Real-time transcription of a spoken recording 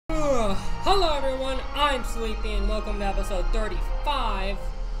Hello everyone, I'm Sleepy and welcome to episode 35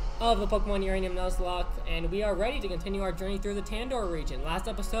 of the Pokemon Uranium Nuzlocke, and we are ready to continue our journey through the Tandor region. Last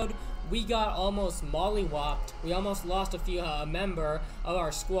episode, we got almost mollywopped. We almost lost a member of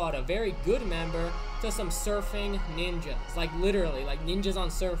our squad, a very good member, to some surfing ninjas. Like literally, like ninjas on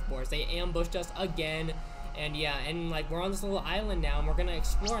surfboards. They ambushed us again, and yeah, and like we're on this little island now and we're gonna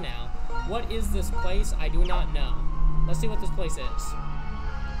explore now. What is this place? I do not know. Let's see what this place is.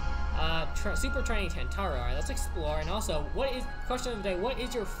 Super Training Tantara. Alright, let's explore. And also, question of the day, what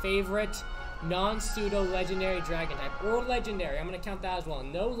is your favorite non-pseudo legendary dragon type? Or legendary, I'm gonna count that as well.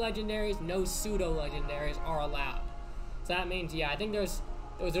 No legendaries, no pseudo legendaries are allowed. So that means, yeah, I think there's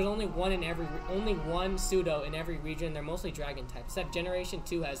only one pseudo in every region. They're mostly dragon type, except Generation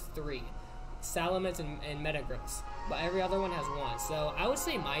 2 has 3. Salamence and Metagross. But every other one has 1. So I would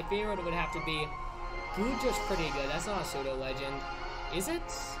say my favorite would have to be Guja's pretty good. That's not a pseudo legend. Is it?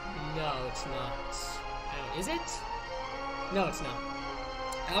 No, it's not. Is it? No, it's not.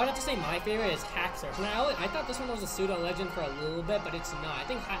 I would have to say my favorite is Haxorus. I thought this one was a pseudo-legend for a little bit, but it's not. I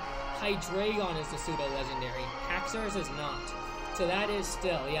think Hydreigon is the pseudo-legendary. Haxorus is not. So that is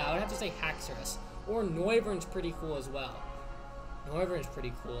still, yeah, I would have to say Haxorus. Or Noivern's pretty cool as well. Noivern's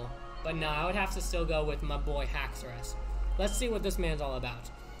pretty cool. But no, I would have to still go with my boy Haxorus. Let's see what this man's all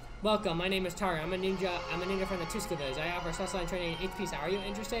about. Welcome, my name is Tari. I'm a ninja from the Tuska village. I offer specialized training in HP. Are you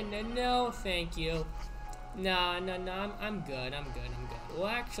interested? No, thank you. No, I'm good. Well,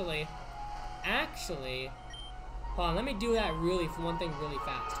 actually, hold on, let me do that one thing really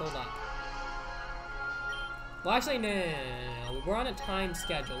fast. Hold up. Well, actually, no. We're on a time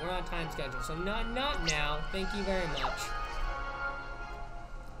schedule. So not now. Thank you very much.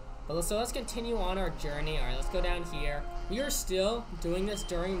 But so let's continue on our journey. Alright, let's go down here. We are still doing this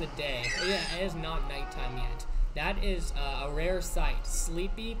during the day. Yeah, it is not nighttime yet. That is a rare sight.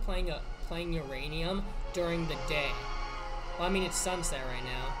 Sleepy playing Uranium during the day. Well, I mean, it's sunset right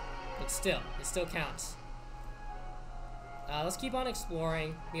now. But still, it still counts. Let's keep on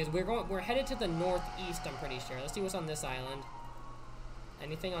exploring, because we're headed to the northeast, I'm pretty sure. Let's see what's on this island.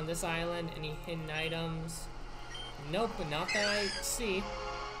 Anything on this island? Any hidden items? Nope, but not that I see.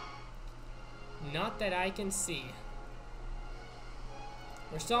 Not that I can see.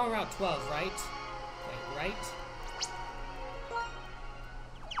 We're still on Route 12, right? Wait, right?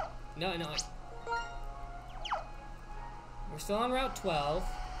 No. We're still on Route 12.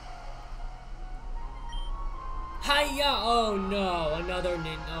 Hiya! Oh no, another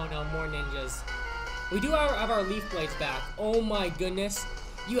oh no, more ninjas. We do have our leaf blades back. Oh my goodness,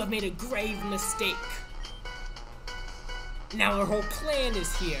 you have made a grave mistake. Now our whole clan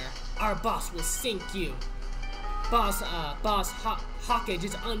is here. Our boss will sink you. Boss Hawkage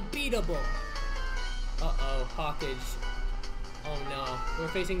is unbeatable. Uh-oh, Hawkage. Oh no, we're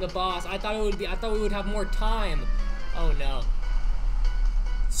facing the boss. I thought we would have more time. Oh no.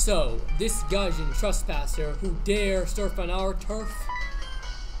 So, this Gaijin trespasser who dare surf on our turf?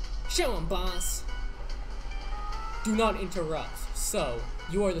 Show him, boss. Do not interrupt. So,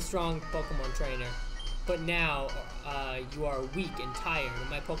 you are the strong Pokemon trainer. But now, you are weak and tired, and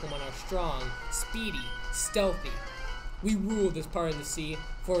my Pokemon are strong, speedy, stealthy. We rule this part of the sea.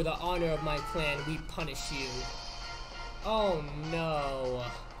 For the honor of my clan, we punish you. Oh no.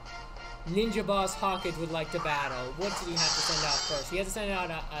 Ninja Boss Hawkage would like to battle. What did he have to send out first? He has to send out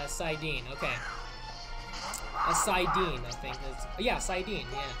a Sidene. Okay. A Sidene, I think. Yeah, Sidene,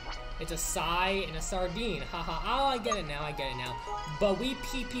 yeah. It's a Psy and a Sardine. Haha. Oh, I get it now. But we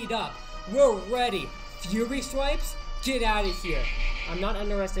PP'd up. We're ready. Fury Swipes? Get out of here. I'm not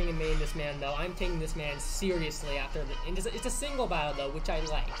underestimating this man, though. I'm taking this man seriously after it's a single battle, though, which I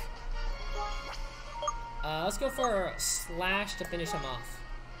like. Let's go for Slash to finish him off.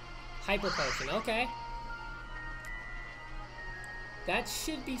 Hyper Potion, okay. That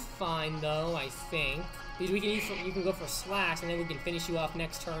should be fine, though, I think. Because you can go for Slash, and then we can finish you off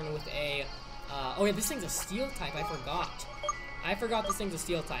next turn with a... oh, yeah, this thing's a Steel type. I forgot this thing's a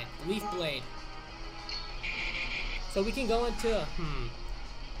Steel type. Leaf Blade. So we can go into,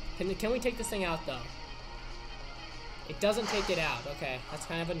 Can we take this thing out, though? It doesn't take it out. Okay, that's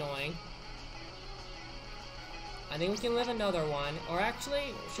kind of annoying. I think we can live another one. Or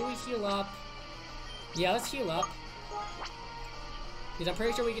actually, should we heal up? Yeah, let's heal up. Because I'm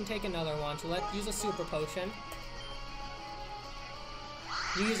pretty sure we can take another one. So let's use a Super Potion.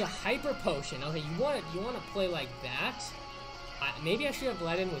 You use a Hyper Potion. Okay, you want to play like that? Maybe I should have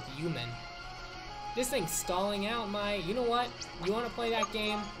let in with Human. This thing's stalling out my... You know what? You want to play that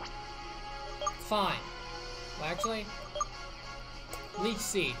game? Fine. Well, actually... Leech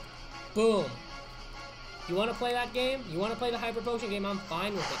Seed. Boom. You want to play that game? You want to play the Hyper Potion game? I'm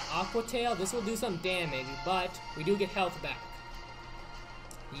fine with it. Aqua Tail, this will do some damage, but we do get health back.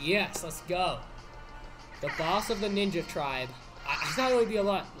 Yes, let's go. The boss of the Ninja Tribe. I thought it would be a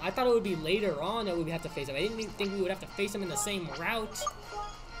lot. I thought it would be later on that we would have to face him. I didn't even think we would have to face him in the same route.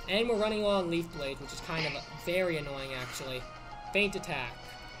 And we're running low on Leaf Blade, which is kind of very annoying, actually. Faint Attack.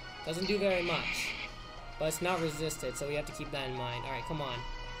 Doesn't do very much. But it's not resisted, so we have to keep that in mind. Alright, come on.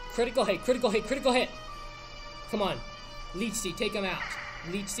 Critical hit, critical hit, critical hit! Come on. Leech Seed, take him out.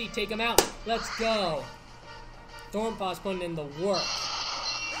 Leech Seed, take him out. Let's go. Thornpaw's putting in the work.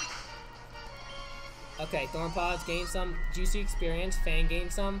 Okay, Thornpaws gain some juicy experience. Fang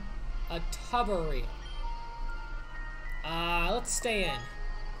gained some. A Tubbereel. Let's stay in.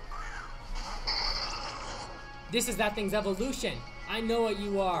 This is that thing's evolution. I know what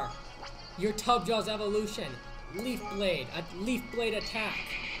you are. Your Tubjaw's evolution. Leaf Blade. A Leaf Blade attack.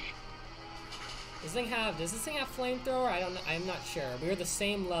 Does this thing have Flamethrower? I don't know. I'm not sure. We're the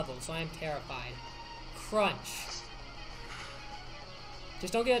same level, so I am terrified. Crunch.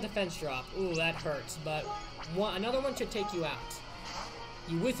 Just don't get a defense drop. Ooh, that hurts. But another one should take you out.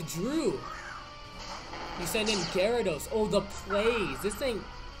 You withdrew. You send in Gyarados. Oh, the plays. This thing...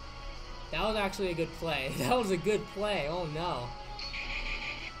 That was actually a good play. That was a good play. Oh, no.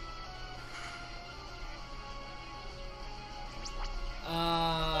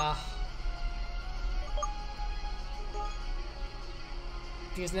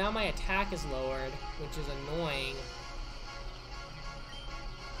 Because now my attack is lowered, which is annoying.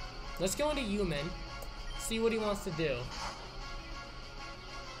 Let's go into Human, see what he wants to do.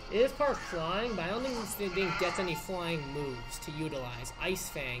 It is part flying, but I don't think this thing gets any flying moves to utilize. Ice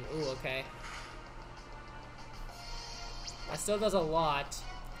Fang, ooh, okay. That still does a lot.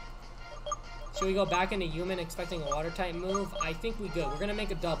 Should we go back into Human expecting a water type move? I think we good. We're gonna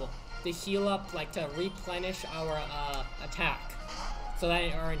make a double to heal up, like to replenish our attack. So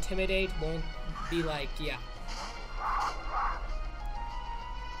that our Intimidate won't be like, yeah.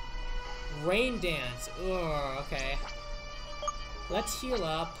 Rain Dance. Ugh, okay. Let's heal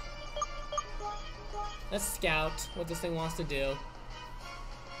up. Let's scout what this thing wants to do.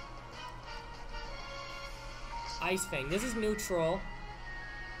 Ice Fang. This is neutral.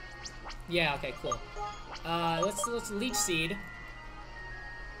 Yeah, okay, cool. Let's Leech Seed.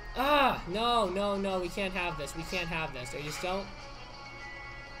 Ah! No, no, no, we can't have this. We can't have this. You just don't...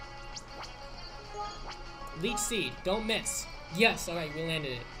 Leech Seed. Don't miss. Yes, alright, we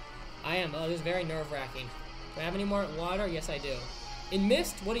landed it. I am. Oh, this is very nerve-wracking. Do I have any more water? Yes, I do. It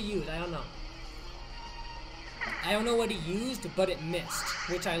missed? What it used? I don't know. I don't know what it used, but it missed,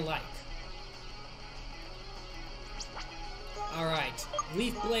 which I like. Alright.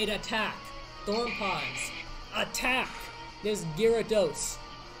 Leaf Blade attack. Thornpaws. Attack! There's Gyarados.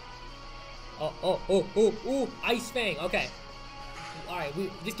 Oh, Ice Fang. Okay. Alright,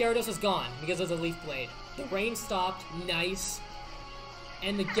 this Gyarados is gone because of the Leaf Blade. The rain stopped. Nice.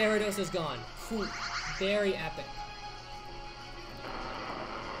 And the Gyarados is gone. Cool. Very epic.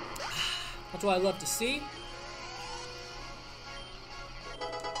 That's what I love to see.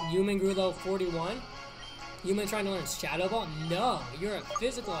 Human grew level 41. Human trying to learn Shadow Ball? No, you're a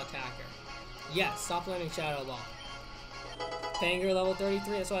physical attacker. Yes, stop learning Shadow Ball. Fanger level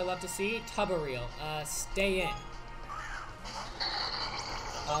 33, that's what I love to see. Tubbereel, stay in.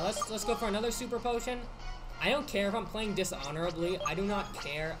 Let's go for another Super Potion. I don't care if I'm playing dishonorably. I do not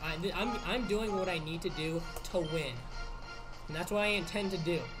care. I'm doing what I need to do to win. And that's what I intend to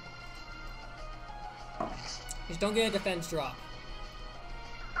do. Just don't get a defense drop.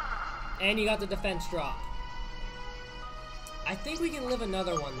 And you got the defense drop. I think we can live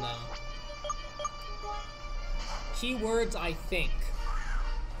another one, though. Keywords, I think.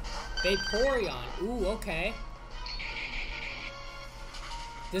 Vaporeon. Ooh, okay.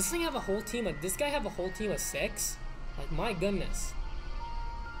 Does this thing have a whole team of... This guy have a whole team of 6? Like, my goodness.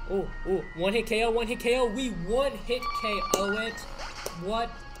 Ooh, one hit KO, one hit KO. We one hit KO it. What?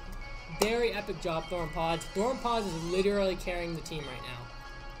 Very epic job, Thornpaws. Thornpaws is literally carrying the team right now.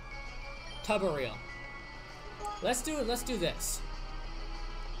 Tubbereel. Let's do this.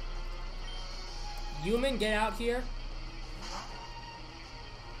 Human, get out here.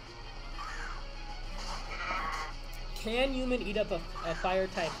 Can Human eat up a fire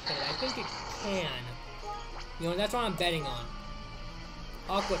type hit? I think it can. You know, that's what I'm betting on.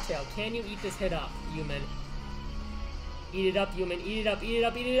 Aqua Tail, can you eat this hit up, Human? Eat it up, Human. Eat it up, eat it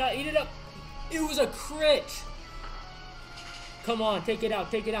up, eat it up, eat it up. It was a crit. Come on, take it out,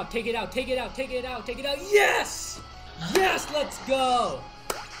 take it out, take it out, take it out, take it out, take it out. Yes! Yes, let's go!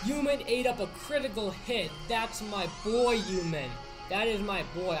 Human ate up a critical hit. That's my boy, Human. That is my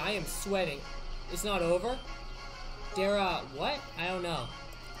boy. I am sweating. It's not over? Dara, what? I don't know.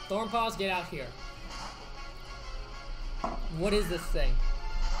 Thornpaws, get out here. What is this thing?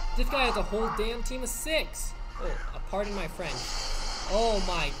 This guy has a whole damn team of 6. Oh, pardon my French. Oh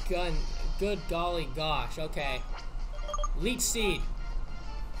my gun. Good golly gosh. Okay. Leech Seed.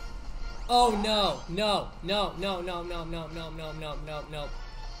 Oh no. No. No. No. No. No. No. No. No. No. No. No.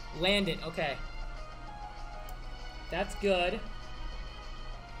 Land it. Okay. That's good.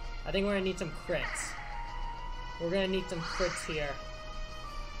 I think we're gonna need some crits. We're gonna need some crits here.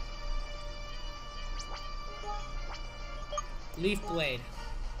 Leaf Blade.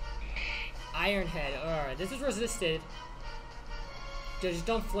 Iron Head. Alright, this is resisted. Just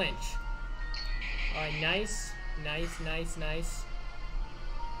don't flinch. Alright, nice. Nice, nice, nice.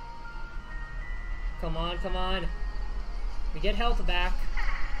 Come on, come on. We get health back.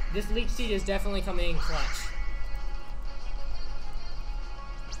 This Leech Seed is definitely coming in clutch.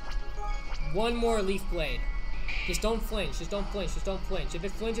 One more Leaf Blade. Just don't flinch, just don't flinch, just don't flinch. If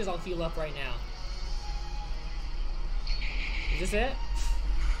it flinches, I'll heal up right now. Is this it?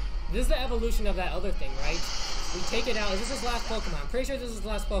 This is the evolution of that other thing, right? We take it out. Is this his last Pokemon? I'm pretty sure this is his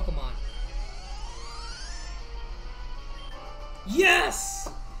last Pokemon. Yes!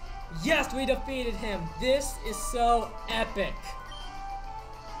 Yes, we defeated him. This is so epic.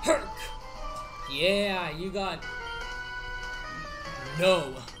 Herc! Yeah, you got...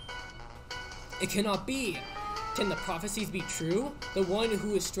 No. It cannot be. Can the prophecies be true? The one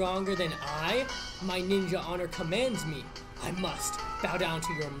who is stronger than I? My ninja honor commands me. I must bow down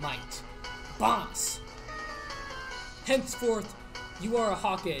to your might. Boss! Henceforth, you are a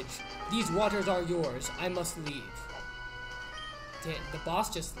Hawkage. These waters are yours. I must leave. The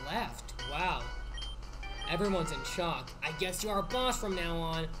boss just left. Wow. Everyone's in shock. I guess you're our boss from now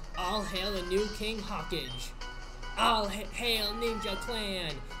on. All hail the new King Hawkage. All hail Ninja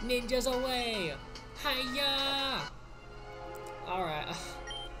Clan. Ninjas away. Hiya! Alright.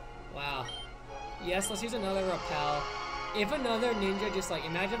 Wow. Yes, let's use another repel. If another ninja just like,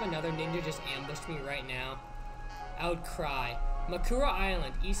 imagine if another ninja just ambushed me right now. I would cry. Makura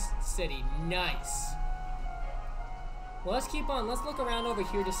Island, East City. Nice. Well, let's keep on. Let's look around over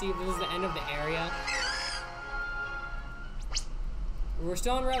here to see if this is the end of the area. We're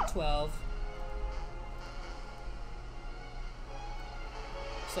still on Route 12.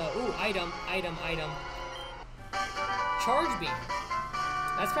 So, ooh, item. Charge Beam.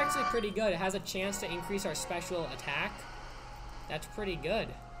 That's actually pretty good. It has a chance to increase our special attack. That's pretty good.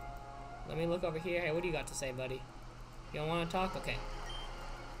 Let me look over here. Hey, what do you got to say, buddy? You don't want to talk? Okay.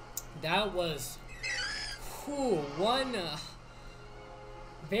 That was... one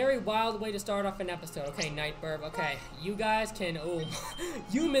very wild way to start off an episode. Okay, Nightburb. Okay, you guys can... Oh,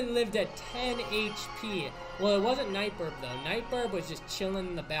 Human lived at 10 HP. Well, it wasn't Nightburb, though. Nightburb was just chilling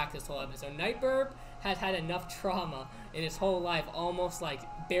in the back this whole episode. Nightburb has had enough trauma in his whole life, almost like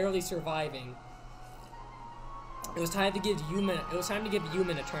barely surviving. It was time to give Human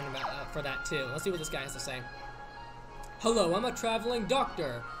a turn for that too. Let's see what this guy has to say. Hello, I'm a traveling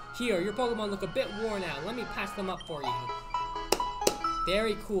doctor. Here, your Pokemon look a bit worn out. Let me patch them up for you.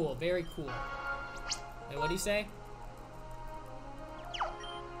 Very cool, very cool. Wait, what do you say?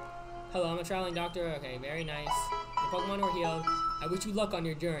 Hello, I'm a traveling doctor. Okay, very nice. Your Pokemon are healed. I wish you luck on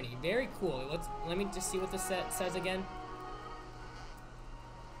your journey. Very cool. Let me just see what this says again.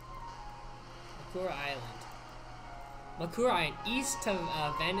 Makura Island. Makura Island, east of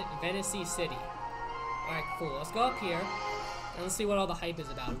Venice City. Alright, cool. Let's go up here. And let's see what all the hype is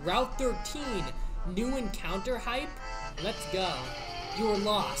about. Route 13. New encounter hype? Let's go. You're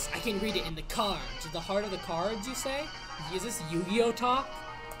lost. I can read it in the cards. The heart of the cards, you say? Is this Yu-Gi-Oh talk?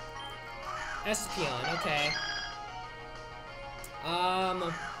 Espeon, okay.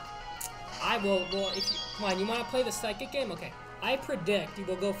 I will, well, if you, come on, you want to play the psychic game? Okay. I predict you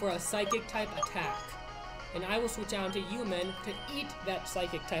will go for a psychic type attack. And I will switch out to Human to eat that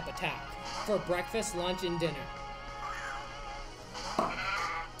psychic type attack for breakfast, lunch, and dinner.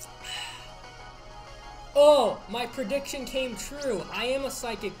 Oh, my prediction came true. I am a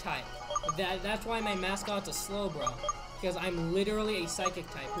psychic type. That's why my mascot's a Slowbro. Because I'm literally a psychic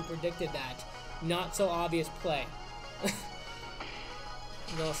type who predicted that. Not so obvious play. The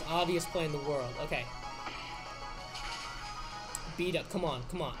most obvious play in the world. Okay. Beat up. Come on,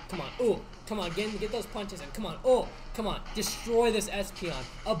 come on, come on. Oh, come on, get those punches in. Come on. Oh, come on. Destroy this Espeon.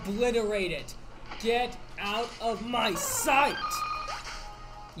 Obliterate it. Get out of my sight,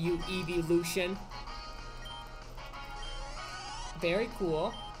 you evolution. Very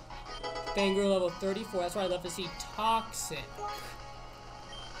cool. Fangirl level 34. That's why I love to see Toxic.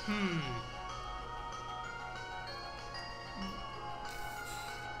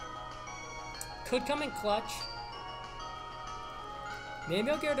 could come in clutch. Maybe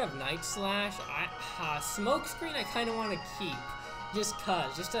I'll get rid of Night Slash. Smoke Screen I kind of want to keep. Just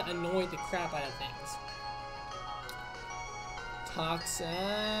to annoy the crap out of things.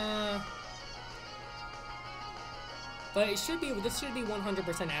 But this should be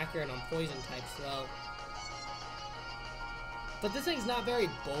 100% accurate on poison types though. But this thing's not very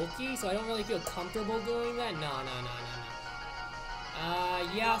bulky, so I don't really feel comfortable doing that. No.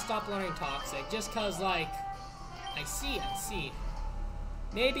 Yeah, I'll stop learning Toxic, just cause like, I see.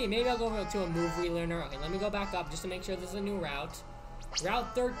 Maybe I'll go over to a move relearner. Okay, let me go back up just to make sure this is a new route.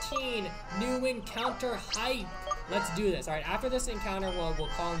 Route 13, new encounter hype. Let's do this. All right, after this encounter, we'll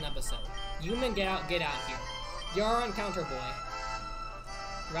call an episode. Human, get out here. You're our encounter boy.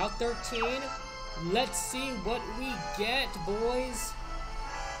 Route 13. Let's see what we get, boys.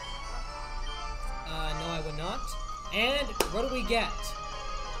 No, I would not. And what do we get?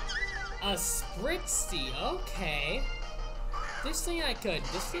 A Spritzy. Okay. This thing I could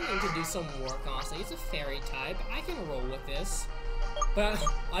do some work, honestly. It's a fairy type. I can roll with this. But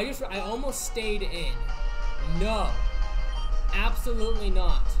I almost stayed in. No. Absolutely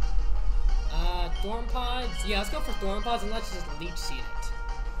not. Thorn Pods. Yeah, let's go for Thorn Pods and let's just Leech Seed it.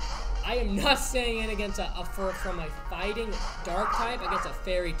 I am not staying in against from a fighting dark type against a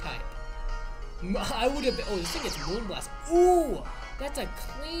fairy type. I would have been. Oh, this thing gets Moonblast. Ooh, that's a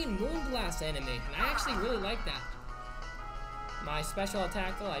clean Moonblast animation. I actually really like that. My special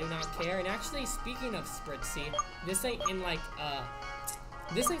attack, though, I do not care. And actually, speaking of Spritzy, this thing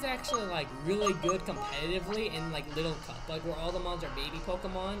this thing's actually like really good competitively in like Little Cup, like where all the mons are baby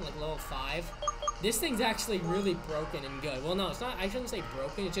Pokemon, like level 5. This thing's actually really broken and good. Well, no, it's not. I shouldn't say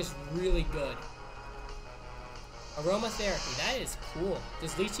broken. It's just really good. Aromatherapy. That is cool.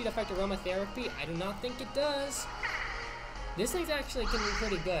 Does Leech Seed affect aromatherapy? I do not think it does. This thing's actually can be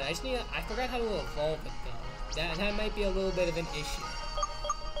pretty good. I forgot how to evolve it though. That might be a little bit of an issue.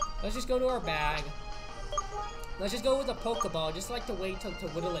 Let's just go to our bag. Let's just go with a Pokeball. Just like to wait to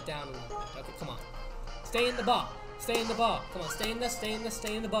whittle it down a little bit. Okay, come on. Stay in the ball. Stay in the ball. Come on, stay in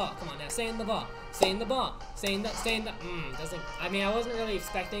the ball. Come on now, stay in the ball. Stay in the ball. Doesn't. I mean, I wasn't really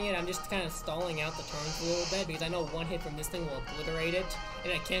expecting it. I'm just kind of stalling out the turns a little bit because I know one hit from this thing will obliterate it,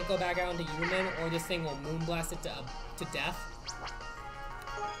 and I can't go back out into human, or this thing will Moonblast it to death.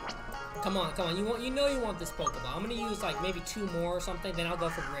 Come on. You know you want this Pokeball. I'm gonna use like maybe 2 more or something. Then I'll go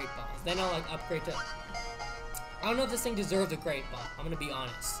for Great Balls. Then I'll like upgrade to. I don't know if this thing deserves a Great Ball. I'm gonna be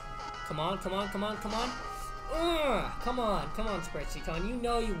honest. Come on. Come on, Spritzy. Come on. You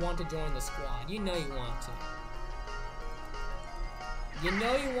know you want to join the squad. You know you want to. You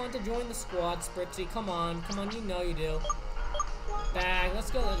know you want to join the squad, Spritzy. Come on. You know you do. Bag.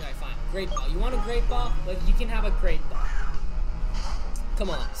 Let's go. Okay, fine. Great Ball. You want a Great Ball? Well, you can have a Great Ball. Come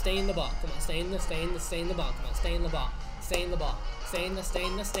on. Stay in the ball. Come on. Stay in the ball. Come on. Stay in the ball. Stay in the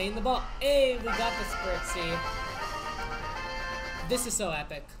ball. Hey, we got the Spritzy. This is so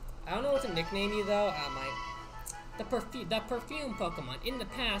epic. I don't know what to nickname you though. The perfume Pokemon. In the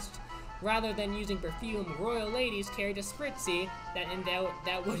past, rather than using perfume, royal ladies carried a Spritzy that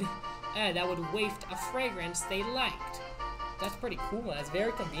would waft a fragrance they liked. That's pretty cool. That's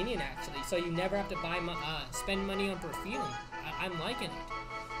very convenient actually. So you never have to spend money on perfume. I'm liking it.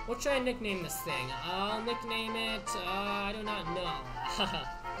 What should I nickname this thing? I'll nickname it. I do not know.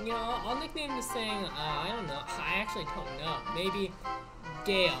 You know, I'll nickname this thing. I don't know. I actually don't know. Maybe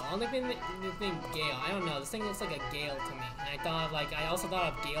Gale. I'll nickname the thing Gale. I don't know. This thing looks like a Gale to me. And I also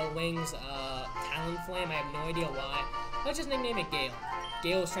thought of Gale Wings, Talonflame. I have no idea why. Let's just nickname it Gale.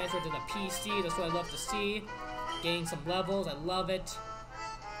 Gale was transferred to the PC. That's what I love to see. Gaining some levels. I love it.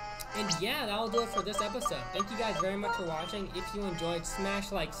 And yeah, that'll do it for this episode. Thank you guys very much for watching. If you enjoyed,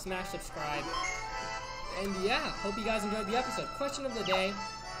 smash like, smash subscribe. And yeah, hope you guys enjoyed the episode. Question of the day.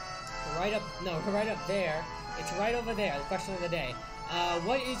 Right up there. It's right over there, the question of the day.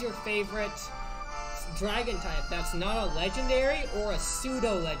 What is your favorite dragon type that's not a legendary or a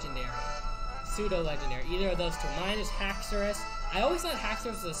pseudo-legendary? Pseudo-legendary, either of those two. Mine is Haxorus. I always thought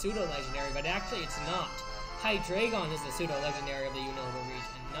Haxorus was a pseudo-legendary, but actually it's not. Hydreigon is the pseudo-legendary of the Unova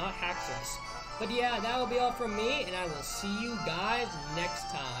region, not Haxorus. But yeah, that will be all from me, and I will see you guys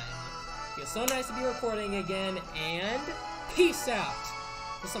next time. Feels so nice to be recording again, and peace out!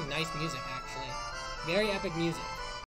 There's some nice music, actually. Very epic music.